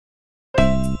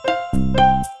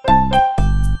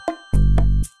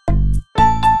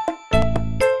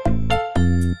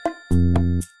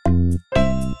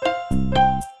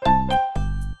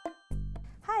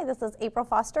This is April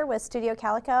Foster with Studio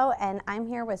Calico, and I'm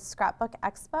here with Scrapbook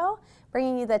Expo,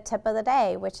 bringing you the tip of the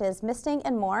day, which is misting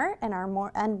and more, and our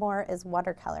more is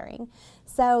watercoloring.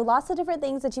 So lots of different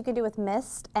things that you can do with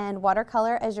mist and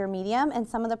watercolor as your medium, and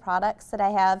some of the products that I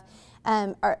have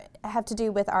have to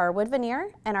do with our wood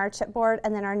veneer and our chipboard,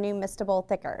 and then our new mistable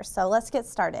thicker. So let's get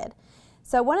started.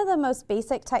 So one of the most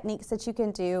basic techniques that you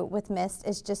can do with mist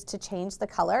is just to change the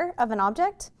color of an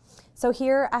object. So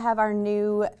here I have our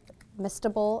new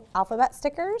mistable alphabet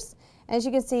stickers, and as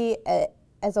you can see,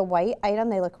 as a white item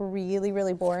they look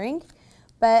really boring,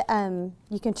 but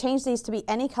you can change these to be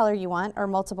any color you want or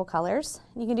multiple colors.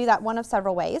 You can do that one of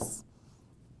several ways.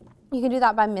 You can do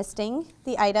that by misting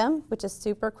the item, which is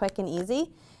super quick and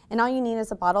easy, and all you need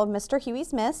is a bottle of Mr.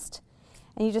 Huey's mist,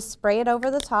 and you just spray it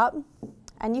over the top,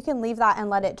 and you can leave that and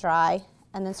let it dry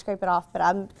and then scrape it off, but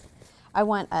I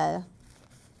want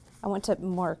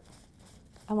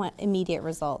immediate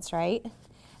results, right?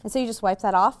 And so you just wipe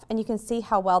that off, and you can see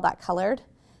how well that colored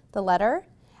the letter,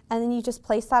 and then you just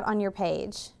place that on your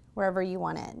page wherever you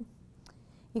want it.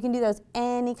 You can do those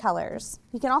any colors.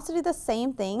 You can also do the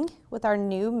same thing with our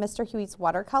new Mr. Huey's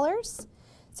watercolors.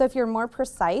 So if you're more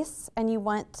precise and you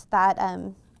want that,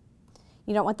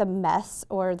 you don't want the mess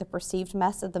or the perceived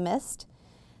mess of the mist.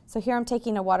 So here I'm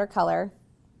taking a watercolor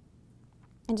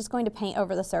and just going to paint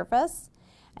over the surface,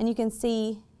 and you can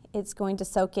see it's going to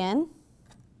soak in,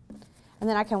 and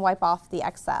then I can wipe off the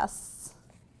excess.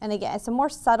 And again, it's a more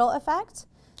subtle effect,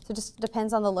 so it just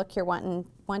depends on the look you're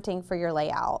wanting for your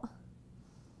layout.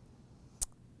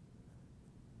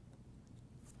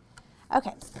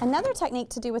 Okay, another technique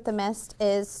to do with the mist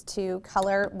is to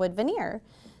color wood veneer.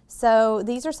 So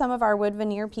these are some of our wood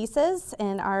veneer pieces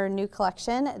in our new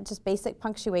collection, just basic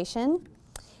punctuation.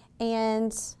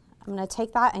 And I'm going to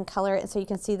take that and color it so you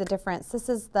can see the difference. This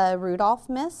is the Rudolph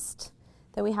mist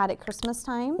that we had at Christmas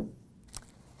time.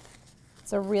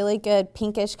 It's a really good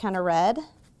pinkish kind of red.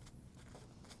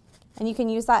 And you can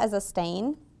use that as a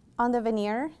stain on the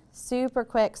veneer. Super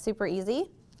quick, super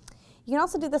easy. You can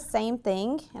also do the same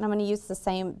thing, and I'm going to use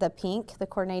the pink, the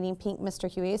coordinating pink Mr.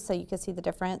 Huey, so you can see the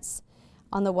difference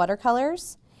on the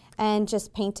watercolors, and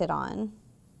just paint it on.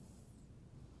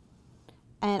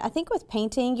 And I think with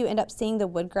painting, you end up seeing the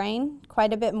wood grain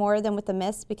quite a bit more than with the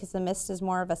mist, because the mist is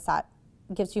more of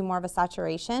gives you more of a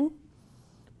saturation.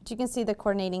 But you can see the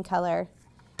coordinating color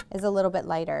is a little bit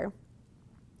lighter.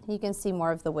 You can see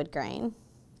more of the wood grain. I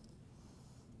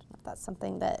don't know if that's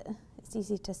something that is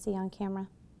easy to see on camera.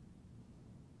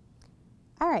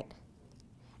 All right.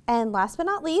 And last but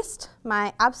not least,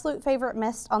 my absolute favorite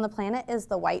mist on the planet is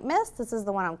the white mist. This is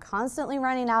the one I'm constantly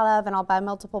running out of, and I'll buy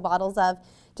multiple bottles of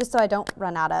just so I don't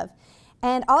run out of.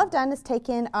 And all I've done is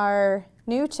taken our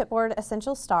new chipboard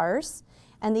essential stars,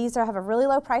 and these have a really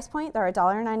low price point. They're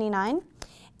 $1.99,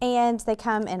 and they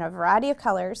come in a variety of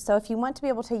colors. So if you want to be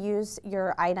able to use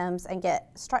your items and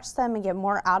stretch them and get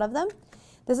more out of them,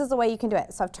 this is the way you can do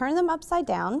it. So I've turned them upside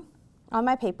down on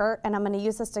my paper, and I'm going to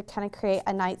use this to kind of create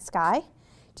a night sky,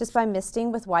 just by misting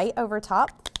with white over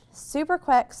top. Super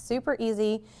quick, super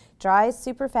easy, dries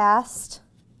super fast.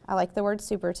 I like the word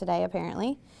super today,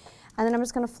 apparently. And then I'm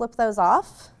just going to flip those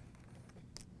off,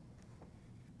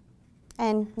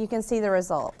 and you can see the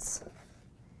results.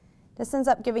 This ends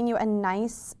up giving you a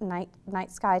nice night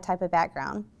sky type of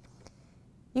background.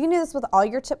 You can do this with all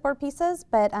your chipboard pieces,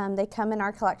 but they come in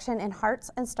our collection in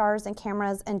hearts and stars and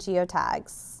cameras and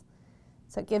geotags.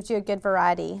 So it gives you a good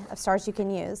variety of stars you can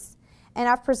use. And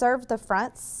I've preserved the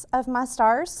fronts of my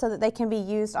stars so that they can be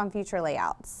used on future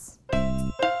layouts.